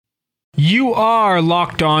You are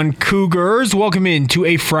Locked On Cougars. Welcome into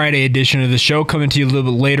a Friday edition of the show, coming to you a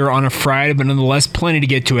little bit later on a Friday, but nonetheless plenty to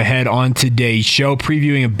get to ahead on today's show,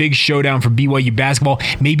 previewing a big showdown for BYU basketball,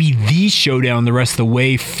 maybe the showdown the rest of the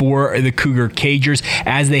way for the Cougar Cagers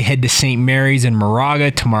as they head to St. Mary's and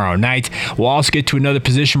Moraga tomorrow night. We'll also get to another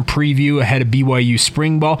position preview ahead of BYU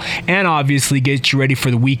spring ball, and obviously get you ready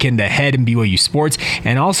for the weekend ahead in BYU sports,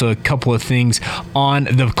 and also a couple of things on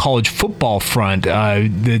the college football front.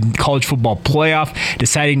 The college football playoff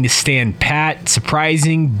deciding to stand pat,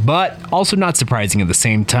 surprising, but also not surprising at the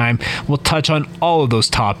same time. We'll touch on all of those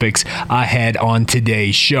topics ahead on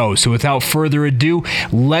today's show. So without further ado,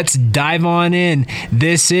 let's dive on in.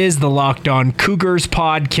 This is the Locked On Cougars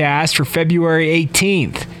podcast for February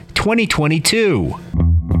 18th, 2022.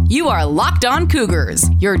 You are Locked On Cougars,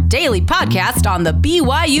 your daily podcast on the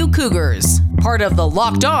BYU Cougars, part of the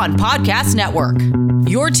Locked On Podcast Network.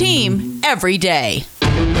 Your team every day.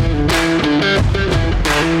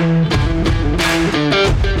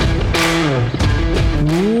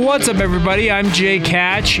 What's up, everybody? I'm Jay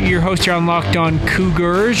Catch, your host here on Locked On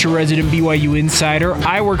Cougars, your resident BYU insider.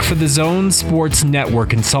 I work for the Zone Sports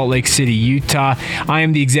Network in Salt Lake City, Utah. I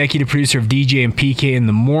am the executive producer of DJ and PK in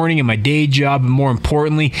the morning in my day job, and more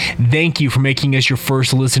importantly, thank you for making us your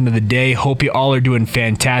first listen of the day. Hope you all are doing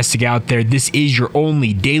fantastic out there. This is your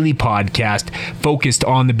only daily podcast focused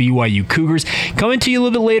on the BYU Cougars. Coming to you a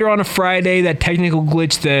little bit later on a Friday, that technical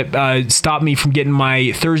glitch that stopped me from getting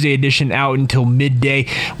my Thursday edition out until midday.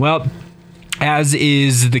 Well, as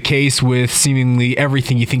is the case with seemingly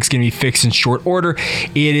everything you think is going to be fixed in short order,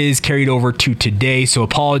 it is carried over to today. So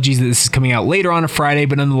apologies that this is coming out later on a Friday,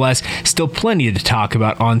 but nonetheless, still plenty to talk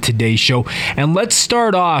about on today's show. And let's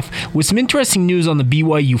start off with some interesting news on the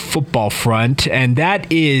BYU football front, and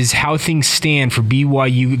that is how things stand for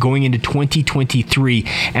BYU going into 2023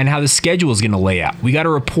 and how the schedule is going to lay out. We got a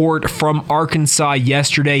report from Arkansas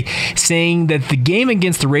yesterday saying that the game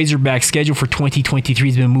against the Razorbacks schedule for 2023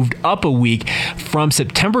 has been moved up a week from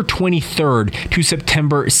September 23rd to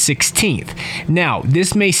September 16th. Now,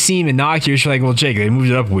 this may seem innocuous. You're like, well, Jake, they moved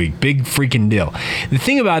it up a week. Big freaking deal. The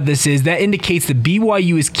thing about this is that indicates that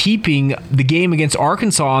BYU is keeping the game against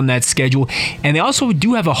Arkansas on that schedule, and they also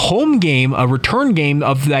do have a home game, a return game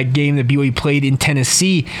of that game that BYU played in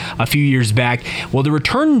Tennessee a few years back. Well, the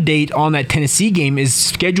return date on that Tennessee game is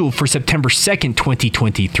scheduled for September 2nd,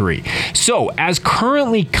 2023. So, as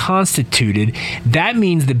currently constituted, that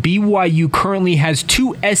means that BYU currently has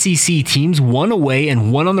two SEC teams, one away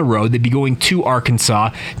and one on the road. They'd be going to Arkansas,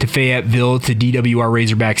 to Fayetteville, to DWR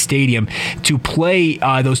Razorback Stadium to play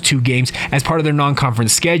those two games as part of their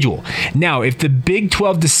non-conference schedule. Now, if the Big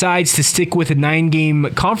 12 decides to stick with a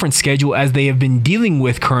 9-game conference schedule as they have been dealing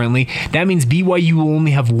with currently, that means BYU will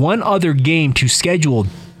only have one other game to schedule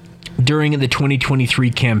during the 2023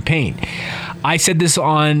 campaign. I said this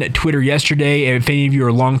on Twitter yesterday. If any of you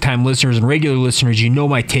are longtime listeners and regular listeners, you know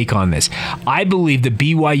my take on this. I believe that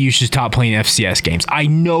BYU should stop playing FCS games. I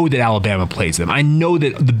know that Alabama plays them. I know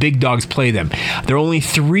that the big dogs play them. There are only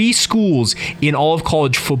 3 schools in all of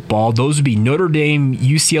college football. Those would be Notre Dame,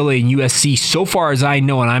 UCLA, and USC, so far as I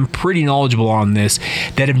know, and I'm pretty knowledgeable on this,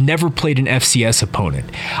 that have never played an FCS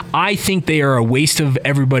opponent. I think they are a waste of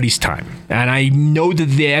everybody's time. And I know that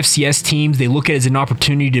the FCS teams, they look at it as an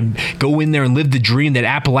opportunity to go in there and live the dream that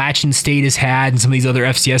Appalachian State has had and some of these other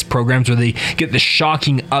FCS programs where they get the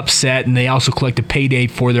shocking upset and they also collect a payday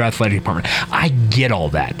for their athletic department. I get all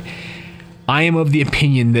that. I am of the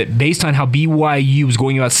opinion that based on how BYU is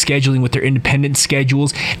going about scheduling with their independent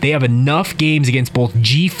schedules, they have enough games against both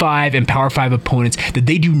G5 and Power 5 opponents that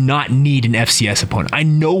they do not need an FCS opponent. I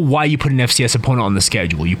know why you put an FCS opponent on the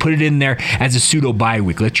schedule. You put it in there as a pseudo bye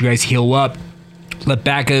week. Let you guys heal up. Let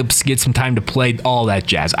backups get some time to play, all that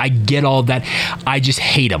jazz. I get all that. I just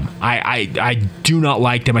hate them. I do not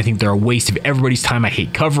like them. I think they're a waste of everybody's time. I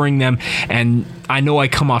hate covering them. And I know I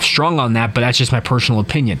come off strong on that, but that's just my personal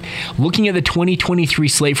opinion. Looking at the 2023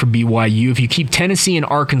 slate for BYU, if you keep Tennessee and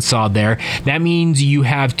Arkansas there, that means you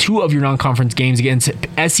have 2 of your non-conference games against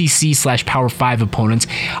SEC/Power 5 opponents.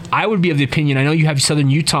 I would be of the opinion, I know you have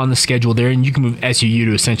Southern Utah on the schedule there, and you can move SUU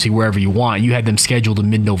to essentially wherever you want. You had them scheduled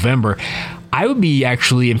in mid-November. I would be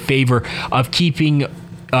actually in favor of keeping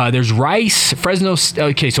There's Rice, Fresno.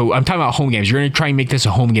 Okay, so I'm talking about home games. You're going to try and make this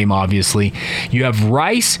a home game, obviously. You have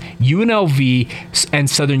Rice, UNLV, and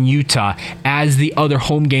Southern Utah as the other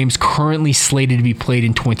home games currently slated to be played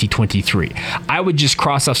in 2023. I would just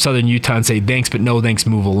cross off Southern Utah and say thanks, but no thanks,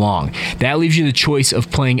 move along. That leaves you the choice of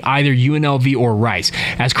playing either UNLV or Rice.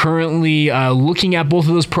 As currently looking at both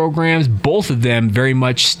of those programs, both of them very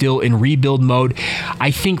much still in rebuild mode. I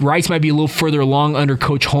think Rice might be a little further along under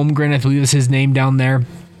Coach Holmgren. I believe is his name down there.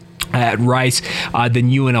 at Rice than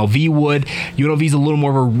UNLV would. UNLV is a little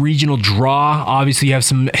more of a regional draw. Obviously, you have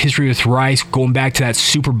some history with Rice going back to that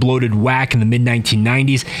super bloated WAC in the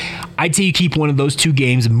mid-1990s. I'd say you keep one of those two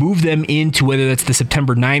games, move them into whether that's the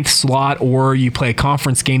September 9th slot or you play a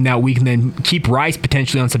conference game that week and then keep Rice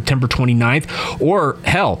potentially on September 29th, or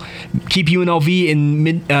hell, keep UNLV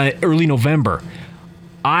in early November.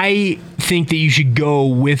 I think that you should go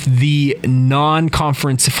with the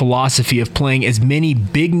non-conference philosophy of playing as many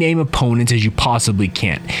big-name opponents as you possibly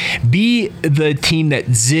can. Be the team that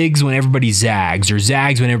zigs when everybody zags or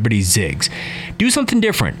zags when everybody zigs. Do something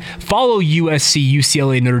different. Follow USC,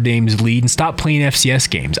 UCLA, Notre Dame's lead and stop playing FCS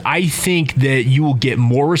games. I think that you will get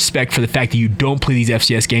more respect for the fact that you don't play these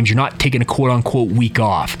FCS games. You're not taking a quote-unquote week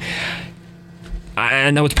off.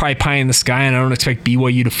 I know it's probably pie in the sky, and I don't expect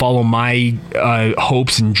BYU to follow my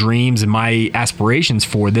hopes and dreams and my aspirations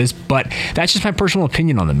for this, but that's just my personal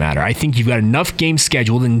opinion on the matter. I think you've got enough games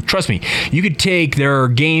scheduled, and trust me, you could there are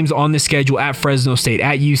games on the schedule at Fresno State,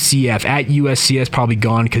 at UCF, at USC. That's probably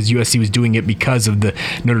gone because USC was doing it because of the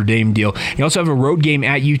Notre Dame deal. You also have a road game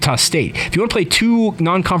at Utah State. If you want to play two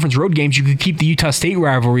non-conference road games, you could keep the Utah State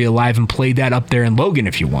rivalry alive and play that up there in Logan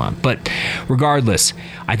if you want. But regardless,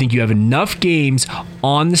 I think you have enough games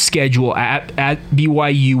on the schedule at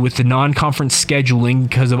BYU with the non-conference scheduling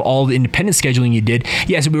because of all the independent scheduling you did.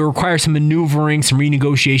 Yes, it would require some maneuvering, some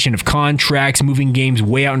renegotiation of contracts, moving games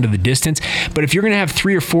way out into the distance. But if you're going to have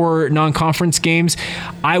 3 or 4 non-conference games,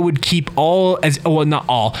 I would keep as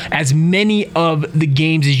many of the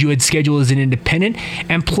games as you had scheduled as an independent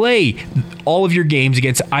and play all of your games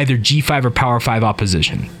against either G5 or Power 5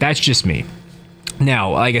 opposition. That's just me.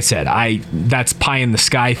 Now, like I said, that's pie in the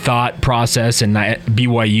sky thought process, and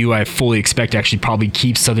BYU, I fully expect to actually probably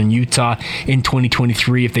keep Southern Utah in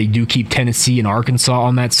 2023 if they do keep Tennessee and Arkansas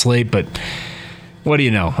on that slate. But what do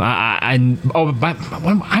you know? I'm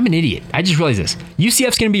an idiot. I just realized this.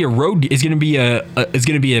 UCF's going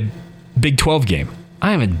to be a Big 12 game.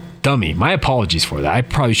 I am a dummy. My apologies for that. I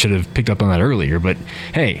probably should have picked up on that earlier, but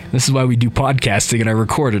hey, this is why we do podcasting and I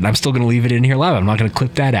record it. I'm still going to leave it in here live. I'm not going to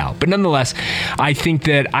clip that out. But nonetheless, I think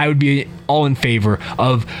that I would be all in favor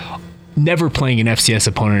of never playing an FCS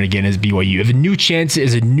opponent again as BYU. You have a new chance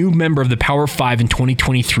as a new member of the Power 5 in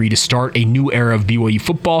 2023 to start a new era of BYU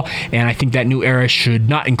football, and I think that new era should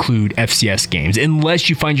not include FCS games unless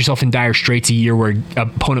you find yourself in dire straits a year where an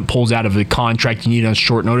opponent pulls out of the contract you need on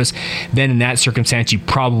short notice. Then in that circumstance, you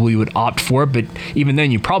probably would opt for it, but even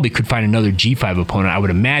then, you probably could find another G5 opponent, I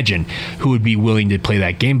would imagine, who would be willing to play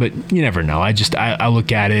that game, but you never know. I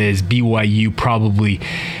look at it as BYU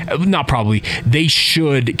they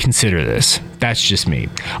should consider this. That's just me.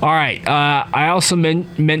 All right. I also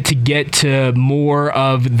meant to get to more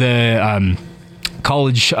of the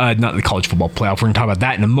not the college football playoff. We're going to talk about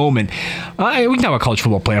that in a moment. We can talk about college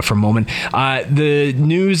football playoff for a moment. The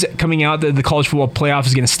news coming out that the college football playoff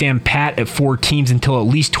is going to stand pat at 4 teams until at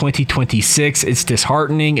least 2026. It's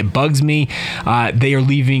disheartening. It bugs me. They are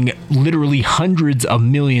leaving literally hundreds of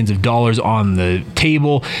millions of dollars on the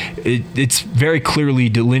table. It's very clearly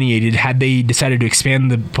delineated. Had they decided to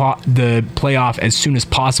expand the playoff as soon as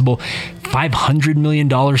possible, $500 million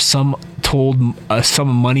sum of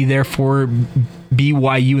money there for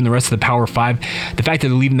BYU and the rest of the Power 5. The fact that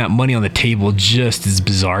they're leaving that money on the table just is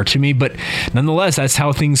bizarre to me, but nonetheless, that's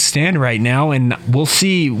how things stand right now, and we'll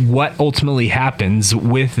see what ultimately happens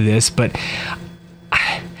with this, but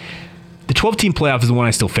the 12-team playoff is the one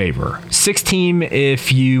I still favor. 6-team,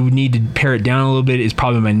 if you need to pare it down a little bit, is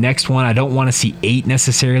probably my next one. I don't want to see 8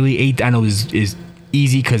 necessarily. 8 I know is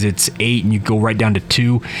easy because it's 8 and you go right down to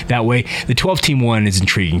 2 that way. The 12-team one is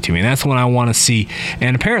intriguing to me, and that's the one I want to see,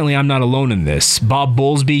 and apparently I'm not alone in this. Bob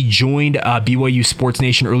Bowlesby joined BYU Sports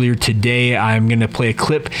Nation earlier today. I'm going to play a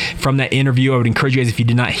clip from that interview. I would encourage you guys, if you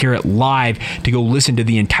did not hear it live, to go listen to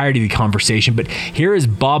the entirety of the conversation, but here is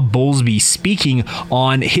Bob Bowlesby speaking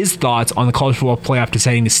on his thoughts on the college football playoff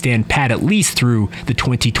deciding to stand pat at least through the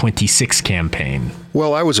 2026 campaign.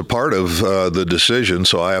 Well, I was a part of the decision,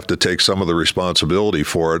 so I have to take some of the responsibility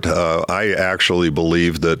for it. I actually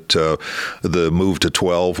believe that the move to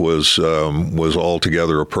 12 was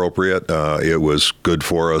altogether appropriate. It was good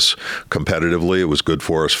for us competitively. It was good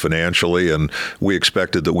for us financially, and we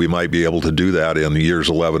expected that we might be able to do that in years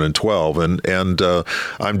 11 and 12. And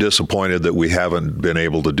I'm disappointed that we haven't been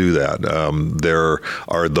able to do that. There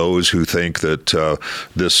are those who think that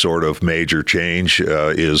this sort of major change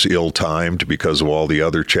is ill-timed because of all all the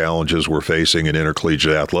other challenges we're facing in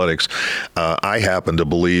intercollegiate athletics, I happen to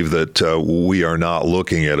believe that we are not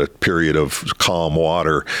looking at a period of calm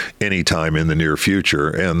water anytime in the near future.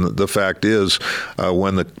 And the fact is,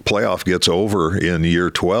 when the playoff gets over in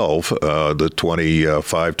year 12, the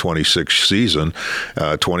 25-26 season,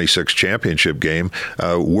 26 championship game,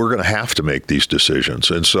 we're going to have to make these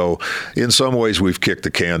decisions. And so in some ways, we've kicked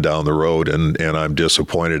the can down the road, and I'm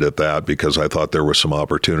disappointed at that because I thought there was some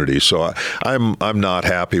opportunities. So I'm not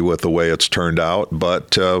happy with the way it's turned out,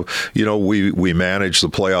 but we manage the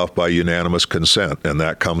playoff by unanimous consent, and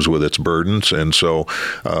that comes with its burdens. And so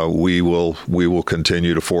we will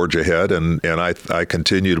continue to forge ahead, and I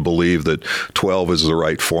continue to believe that 12 is the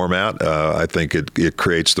right format. I think it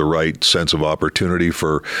creates the right sense of opportunity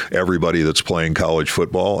for everybody that's playing college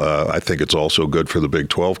football. I think it's also good for the Big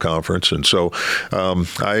 12 conference, and so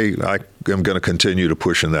I am going to continue to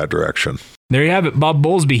push in that direction. There you have it. Bob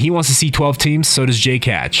Bowlesby, he wants to see 12 teams. So does Jay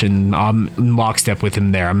Catch. And I'm in lockstep with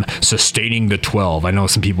him there. I'm sustaining the 12. I know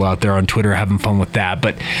some people out there on Twitter are having fun with that.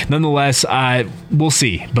 But nonetheless, we'll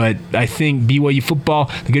see. But I think BYU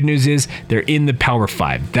football, the good news is they're in the Power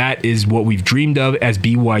 5. That is what we've dreamed of as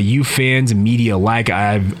BYU fans and media alike.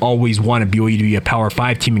 I've always wanted BYU to be a Power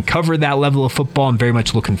 5 team and cover that level of football. I'm very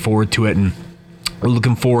much looking forward to it. And we're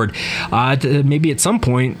looking forward to maybe at some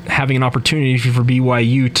point having an opportunity for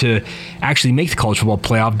BYU to actually make the college football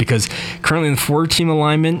playoff, because currently in the 4-team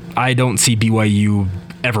alignment, I don't see BYU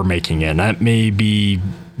ever making it. That may be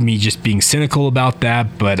me just being cynical about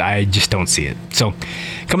that, but I just don't see it. So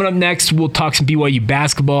coming up next, we'll talk some BYU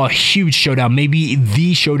basketball, a huge showdown, maybe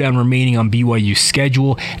the showdown remaining on BYU's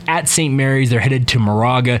schedule at St. Mary's. They're headed to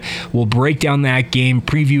Moraga. We'll break down that game,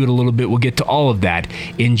 preview it a little bit. We'll get to all of that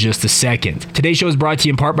in just a second. Today's show is brought to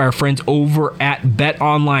you in part by our friends over at Bet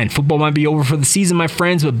Online. Football might be over for the season, my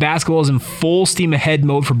friends, but basketball is in full steam ahead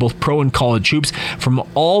mode for both pro and college hoops. From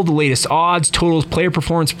all the latest odds, totals, player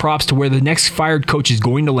performance props to where the next fired coach is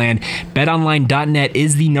going to land, BetOnline.net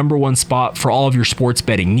is the number one spot for all of your sports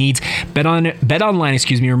betting needs.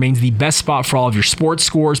 BetOnline, remains the best spot for all of your sports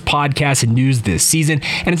scores, podcasts, and news this season.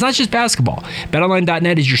 And it's not just basketball.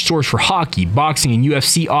 BetOnline.net is your source for hockey, boxing, and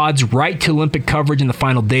UFC odds, right to Olympic coverage in the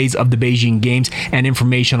final days of the Beijing Games, and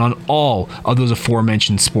information on all of those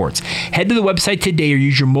aforementioned sports. Head to the website today or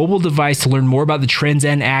use your mobile device to learn more about the trends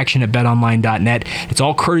and action at BetOnline.net. It's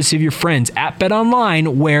all courtesy of your friends at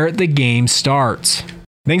BetOnline, where the game starts.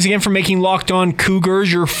 Thanks again for making Locked On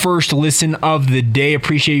Cougars your first listen of the day.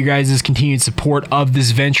 Appreciate you guys' continued support of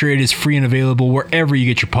this venture. It is free and available wherever you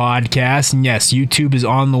get your podcasts. And yes, YouTube is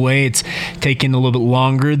on the way. It's taken a little bit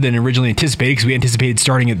longer than originally anticipated because we anticipated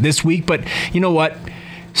starting it this week. But you know what?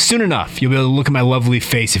 Soon enough, you'll be able to look at my lovely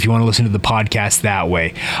face if you want to listen to the podcast that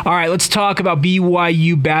way. All right, let's talk about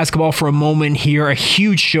BYU basketball for a moment here. A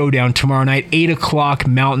huge showdown tomorrow night, 8 o'clock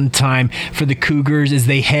Mountain Time for the Cougars as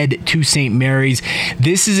they head to St. Mary's.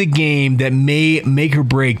 This is a game that may make or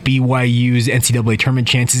break BYU's NCAA tournament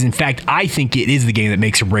chances. In fact, I think it is the game that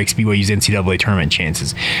makes or breaks BYU's NCAA tournament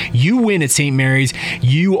chances. You win at St. Mary's,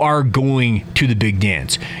 you are going to the big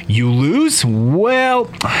dance. You lose? Well,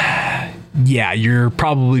 yeah, you're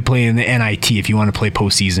probably playing the NIT if you want to play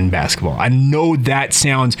postseason basketball. I know that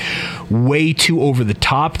sounds way too over the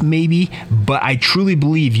top, maybe, but I truly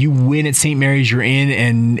believe you win at St. Mary's, you're in,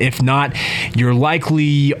 and if not, you're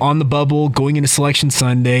likely on the bubble going into Selection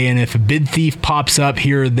Sunday, and if a bid thief pops up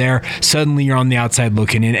here or there, suddenly you're on the outside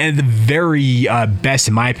looking in. And at the very best,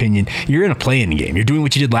 in my opinion, you're in a play-in game. You're doing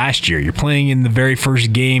what you did last year. You're playing in the very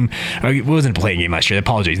first game. It wasn't a play-in game last year. I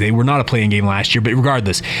apologize. They were not a play-in game last year, but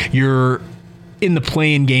regardless, you're in the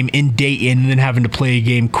play-in game in Dayton and then having to play a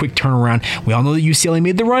game, quick turnaround. We all know that UCLA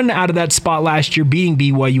made the run out of that spot last year, beating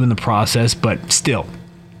BYU in the process, but still,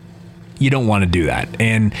 you don't want to do that.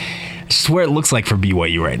 And it's where it looks like for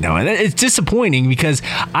BYU right now. And it's disappointing because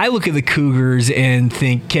I look at the Cougars and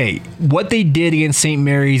think, okay, what they did against St.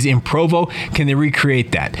 Mary's in Provo, can they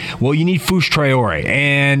recreate that? Well, you need Fouche Traore.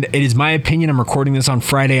 And it is my opinion, I'm recording this on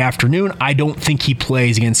Friday afternoon, I don't think he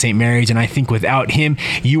plays against St. Mary's. And I think without him,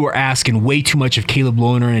 you are asking way too much of Caleb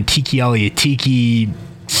Lohner and Tiki Aliatiki,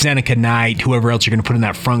 Seneca Knight, whoever else you're going to put in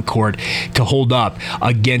that front court to hold up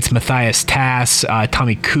against Matthias Tass,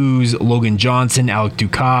 Tommy Kuz, Logan Johnson, Alec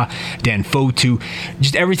Dukas, Dan Fotu,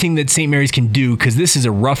 just everything that St. Mary's can do, because this is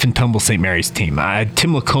a rough and tumble St. Mary's team.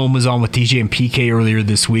 Tim Lacombe was on with DJ and PK earlier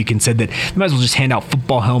this week and said that they might as well just hand out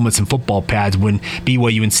football helmets and football pads when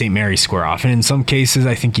BYU and St. Mary's square off. And in some cases,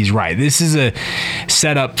 I think he's right. This is a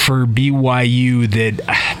setup for BYU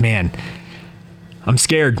that, man, I'm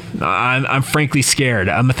scared. I'm frankly scared.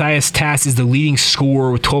 Matthias Tass is the leading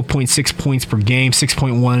scorer with 12.6 points per game,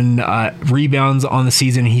 6.1 rebounds on the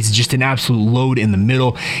season. He's just an absolute load in the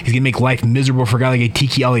middle. He's going to make life miserable for a guy like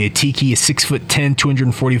Atiki Aliatiki. He's 6'10",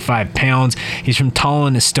 245 pounds. He's from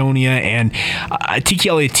Tallinn, Estonia, and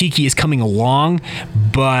Atiki Aliatiki is coming along,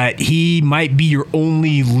 but he might be your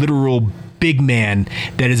only literal big man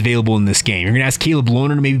that is available in this game. You're going to ask Caleb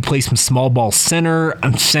Lohner to maybe play some small ball center,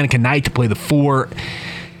 Seneca Knight to play the 4.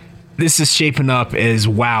 This is shaping up as,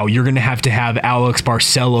 wow, you're going to have Alex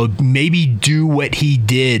Barcelo maybe do what he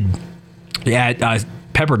did at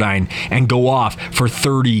Pepperdine and go off for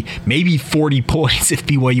 30, maybe 40 points if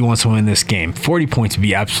BYU wants to win this game. 40 points would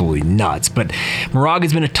be absolutely nuts. But Moraga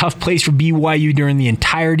has been a tough place for BYU during the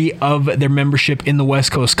entirety of their membership in the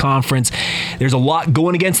West Coast Conference. There's a lot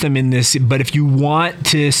going against them in this, but if you want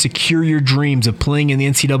to secure your dreams of playing in the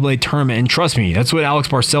NCAA tournament, and trust me, that's what Alex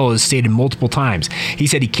Barcelo has stated multiple times. He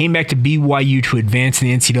said he came back to BYU to advance in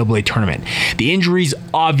the NCAA tournament. The injuries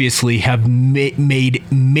obviously have made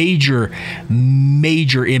major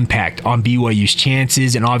impact on BYU's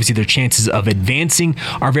chances, and obviously their chances of advancing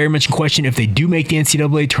are very much in question if they do make the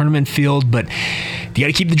NCAA tournament field, but you got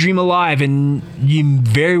to keep the dream alive, and you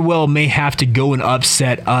very well may have to go and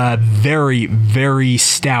upset a very, very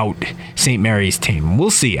stout St. Mary's team.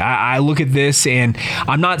 We'll see. I look at this, and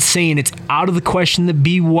I'm not saying it's out of the question that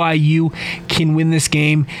BYU can win this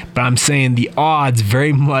game, but I'm saying the odds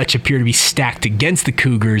very much appear to be stacked against the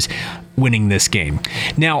Cougars winning this game.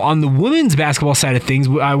 Now, on the women's basketball side of things,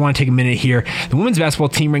 I want to take a minute here. The women's basketball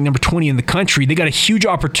team ranked number 20 in the country. They got a huge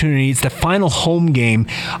opportunity. It's the final home game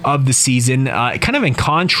of the season, kind of in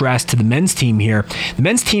contrast to the men's team here. The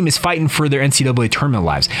men's team is fighting for their NCAA tournament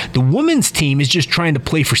lives. The women's team is just trying to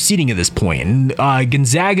play for seeding at this point. And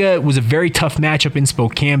Gonzaga was a very tough matchup in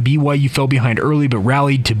Spokane. BYU fell behind early, but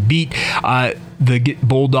rallied to beat the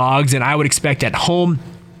Bulldogs, and I would expect at home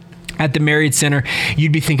at the Marriott Center,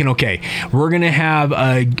 you'd be thinking, okay, we're going to have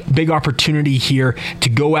a big opportunity here to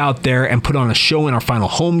go out there and put on a show in our final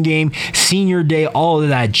home game, senior day, all of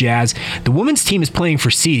that jazz. The women's team is playing for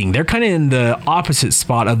seeding. They're kind of in the opposite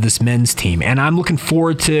spot of this men's team, and I'm looking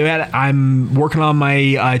forward to it. I'm working on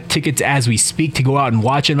my tickets as we speak to go out and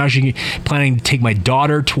watch it. I'm actually planning to take my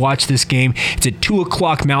daughter to watch this game. It's at 2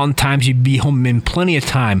 o'clock Mountain Time, so you'd be home in plenty of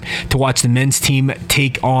time to watch the men's team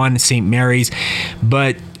take on St. Mary's.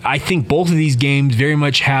 But I think both of these games very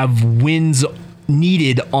much have wins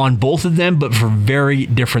needed on both of them, but for very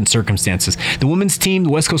different circumstances. The women's team, the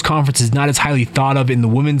West Coast Conference, is not as highly thought of in the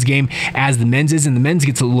women's game as the men's is, and the men's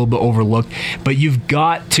gets a little bit overlooked, but you've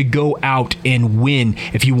got to go out and win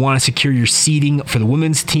if you want to secure your seeding for the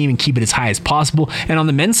women's team and keep it as high as possible. And on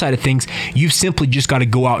the men's side of things, you've simply just got to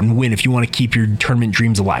go out and win if you want to keep your tournament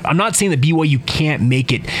dreams alive. I'm not saying that BYU can't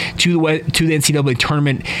make it to the NCAA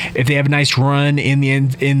tournament if they have a nice run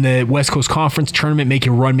in the West Coast Conference tournament, make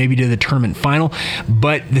a run maybe to the tournament final.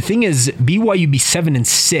 But the thing is, BYU be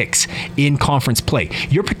 7-6 in conference play.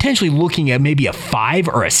 You're potentially looking at maybe a 5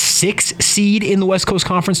 or a 6 seed in the West Coast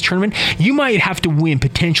Conference tournament. You might have to win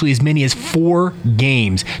potentially as many as 4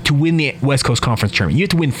 games to win the West Coast Conference tournament. You have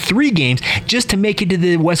to win 3 games just to make it to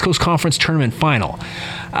the West Coast Conference tournament final.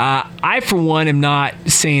 I, for one, am not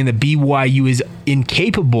saying that BYU is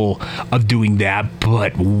incapable of doing that,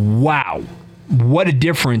 but wow. What a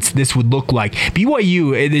difference this would look like.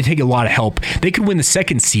 BYU, they take a lot of help. They could win the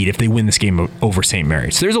 2nd seed if they win this game over St.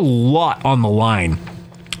 Mary's. So there's a lot on the line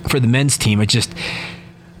for the men's team. It just,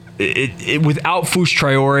 without Fush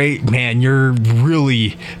Traore, man, you're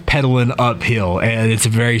really pedaling uphill, and it's a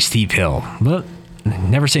very steep hill. But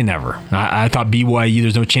never say never. I thought BYU,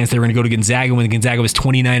 there's no chance they were going to go to Gonzaga when Gonzaga was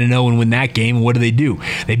 29-0 and win that game. And what do?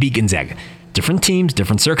 They beat Gonzaga. Different teams,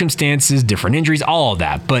 different circumstances, different injuries, all of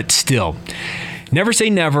that. But still, never say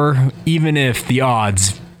never, even if the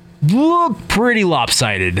odds look pretty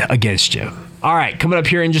lopsided against you. All right, coming up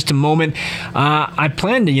here in just a moment, I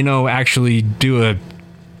plan to, actually do a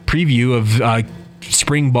preview of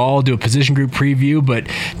spring ball, do a position group preview, but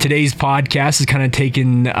today's podcast has kind of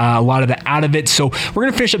taken a lot of that out of it. So we're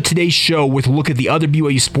going to finish up today's show with a look at the other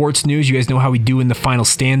BYU sports news. You guys know how we do in the final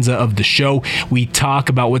stanza of the show. We talk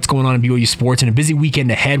about what's going on in BYU sports and a busy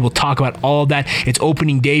weekend ahead. We'll talk about all of that. It's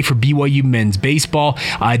opening day for BYU men's baseball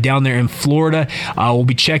down there in Florida. We'll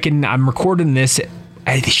be checking. I'm recording this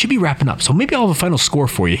They should be wrapping up. So maybe I'll have a final score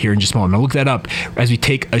for you here in just a moment. I'll look that up as we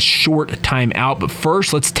take a short time out. But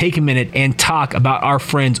first, let's take a minute and talk about our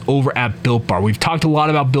friends over at Built Bar. We've talked a lot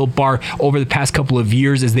about Built Bar over the past couple of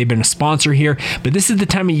years as they've been a sponsor here. But this is the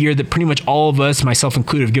time of year that pretty much all of us, myself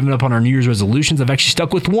included, have given up on our New Year's resolutions. I've actually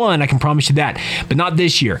stuck with one, I can promise you that. But not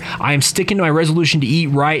this year. I am sticking to my resolution to eat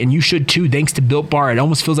right, and you should too, thanks to Built Bar. It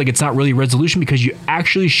almost feels like it's not really a resolution because you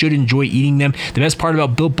actually should enjoy eating them. The best part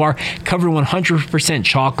about Built Bar, covered in 100%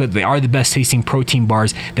 chocolate. They are the best tasting protein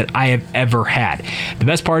bars that I have ever had. The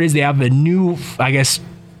best part is they have a new, I guess,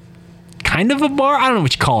 kind of a bar. I don't know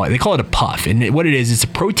what you call it. They call it a puff. And what it is, it's a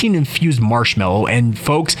protein infused marshmallow. And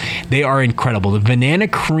folks, they are incredible. The banana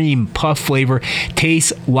cream puff flavor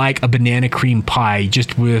tastes like a banana cream pie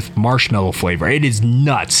just with marshmallow flavor. It is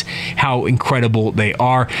nuts how incredible they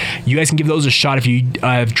are. You guys can give those a shot if you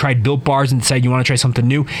have tried Built Bars and decide you want to try something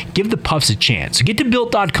new. Give the puffs a chance. So get to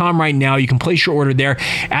Built.com right now. You can place your order there.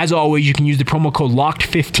 As always, you can use the promo code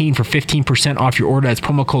LOCKED15 for 15% off your order. That's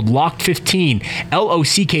promo code LOCKED15,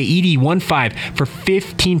 LOCKED15 for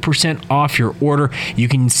 15% off your order. You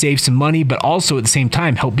can save some money, but also at the same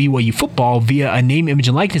time help BYU football via a name, image,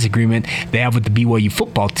 and likeness agreement they have with the BYU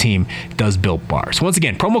football team, does Built Bars. So once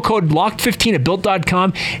again, promo code LOCKED15 at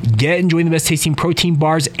Built.com. Get enjoying the best tasting protein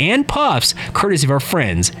bars and puffs, courtesy of our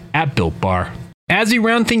friends at Built Bar. As we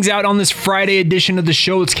round things out on this Friday edition of the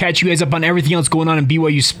show, let's catch you guys up on everything else going on in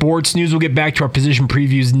BYU sports news. We'll get back to our position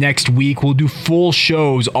previews next week. We'll do full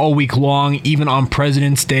shows all week long, even on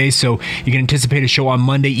President's Day, so you can anticipate a show on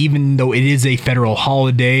Monday, even though it is a federal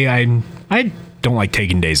holiday. I don't like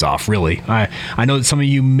taking days off, really. I know that some of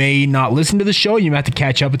you may not listen to the show. You may have to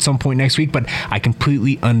catch up at some point next week, but I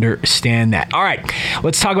completely understand that. All right,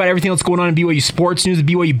 let's talk about everything else going on in BYU sports news. The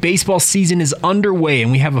BYU baseball season is underway,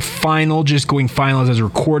 and we have a final, just going finals as we're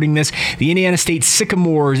recording this. The Indiana State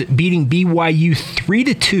Sycamores beating BYU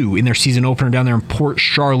 3-2 in their season opener down there in Port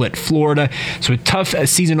Charlotte, Florida. So a tough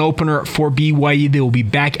season opener for BYU. They will be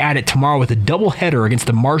back at it tomorrow with a doubleheader against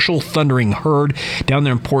the Marshall Thundering Herd down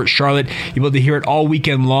there in Port Charlotte. You'll be able to hear it all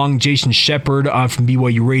weekend long. Jason Shepard from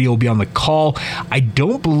BYU Radio will be on the call. I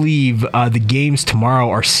don't believe the games tomorrow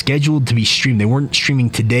are scheduled to be streamed. They weren't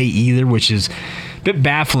streaming today either, which is a bit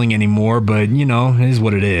baffling anymore, but you know, it is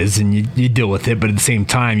what it is, and you deal with it. But at the same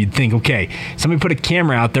time, you'd think, okay, somebody put a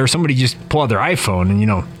camera out there, somebody just pull out their iPhone and, you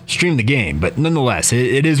know, stream the game. But nonetheless,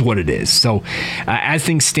 it is what it is. So as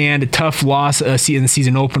things stand, a tough loss in the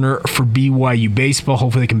season opener for BYU baseball.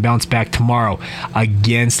 Hopefully they can bounce back tomorrow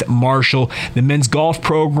against Marshall. The men's golf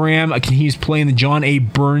program continues playing the John A.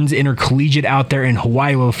 Burns Intercollegiate out there in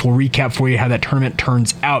Hawaii. We'll have a full recap for you how that tournament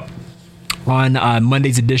turns out on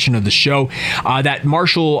Monday's edition of the show. That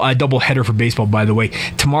Marshall doubleheader for baseball, by the way,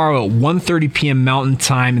 tomorrow at 1:30 p.m. Mountain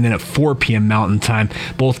Time and then at 4 p.m. Mountain Time.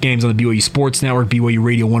 Both games on the BYU Sports Network, BYU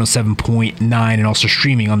Radio 107.9, and also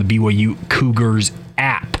streaming on the BYU Cougars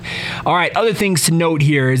app. All right, other things to note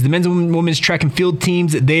here is the men's and women's track and field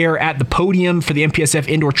teams. They are at the podium for the MPSF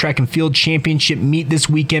Indoor Track and Field Championship meet this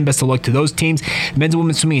weekend. Best of luck to those teams. The men's and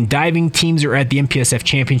women's swimming and diving teams are at the MPSF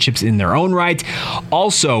Championships in their own right.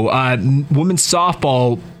 Also, women's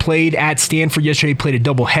softball played at Stanford yesterday, played a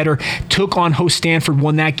doubleheader, took on host Stanford,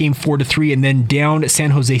 won that game 4-3, and then down San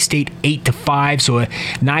Jose State 8-5. So a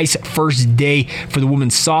nice first day for the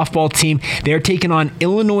women's softball team. They're taking on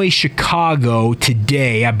Illinois Chicago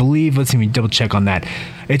today, I believe. Let's see me double check on that.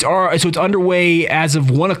 It's underway as of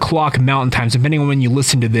 1 o'clock Mountain Time. So depending on when you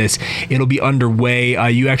listen to this, it'll be underway.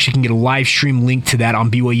 You actually can get a live stream link to that on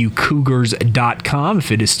BYUCougars.com if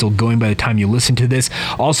it is still going by the time you listen to this.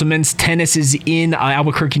 Also, men's tennis is in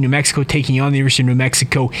Albuquerque, New Mexico, taking on the University of New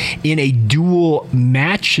Mexico in a dual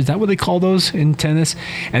match. Is that what they call those in tennis?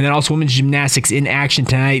 And then also women's gymnastics in action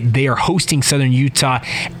tonight. They are hosting Southern Utah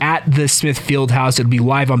at the Smith Fieldhouse. It'll be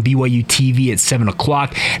live on BYU TV at 7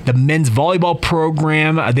 o'clock. The men's volleyball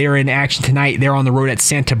program, they're in action tonight. They're on the road at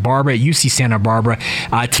Santa Barbara, at UC Santa Barbara,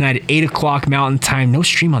 tonight at 8 o'clock Mountain Time. No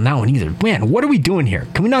stream on that one either. Man, what are we doing here?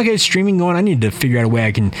 Can we not get streaming going? I need to figure out a way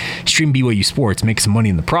I can stream BYU Sports, make some money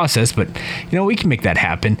in the process, but you know, we can make that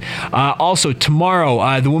happen. Also,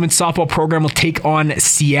 tomorrow, the women's softball program will take on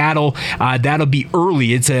Seattle. That'll be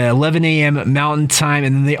early. It's 11 a.m. Mountain Time,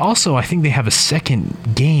 and then they also, I think they have a second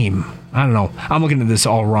game. I don't know. I'm looking at this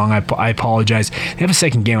all wrong. I apologize. They have a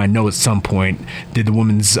second game, I know, at some point, did the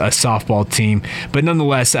women's softball team. But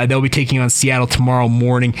nonetheless, they'll be taking on Seattle tomorrow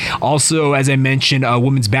morning. Also, as I mentioned,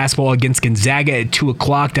 women's basketball against Gonzaga at 2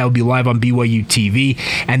 o'clock. That will be live on BYU TV.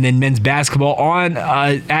 And then men's basketball on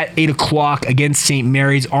at 8 o'clock against St.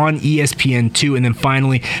 Mary's on ESPN2. And then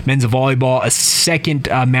finally, men's volleyball, a second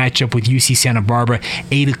matchup with UC Santa Barbara,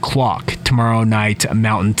 8 o'clock tomorrow night,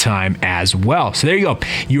 Mountain Time as well. So there you go.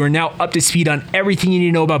 You are now up to speed on everything you need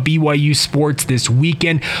to know about BYU sports this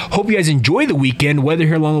weekend. Hope you guys enjoy the weekend. Weather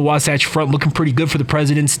here along the Wasatch Front looking pretty good for the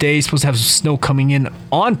President's Day. Supposed to have some snow coming in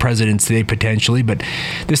on President's Day potentially, but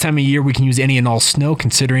this time of year we can use any and all snow,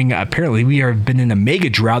 considering apparently we have been in a mega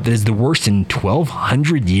drought that is the worst in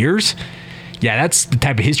 1,200 years. Yeah, that's the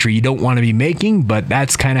type of history you don't want to be making, but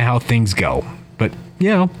that's kind of how things go. But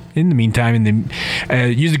in the meantime,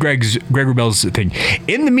 use the Greg Wrubell's thing.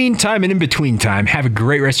 In the meantime and in between time, have a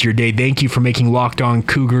great rest of your day. Thank you for making Locked On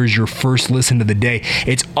Cougars your first listen of the day.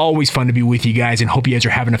 It's always fun to be with you guys, and hope you guys are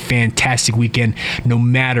having a fantastic weekend no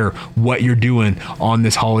matter what you're doing on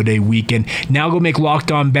this holiday weekend. Now go make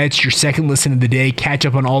Locked On Bets your second listen of the day. Catch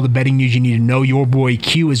up on all the betting news you need to know. Your boy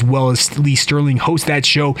Q, as well as Lee Sterling, host that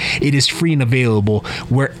show. It is free and available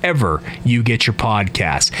wherever you get your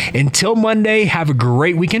podcasts. Until Monday, have a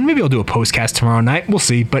great weekend. Maybe I'll do a postcast tomorrow night. We'll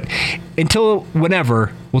see. But until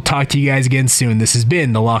whenever, we'll talk to you guys again soon. This has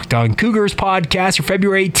been the Locked On Cougars podcast for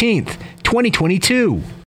February 18th, 2022.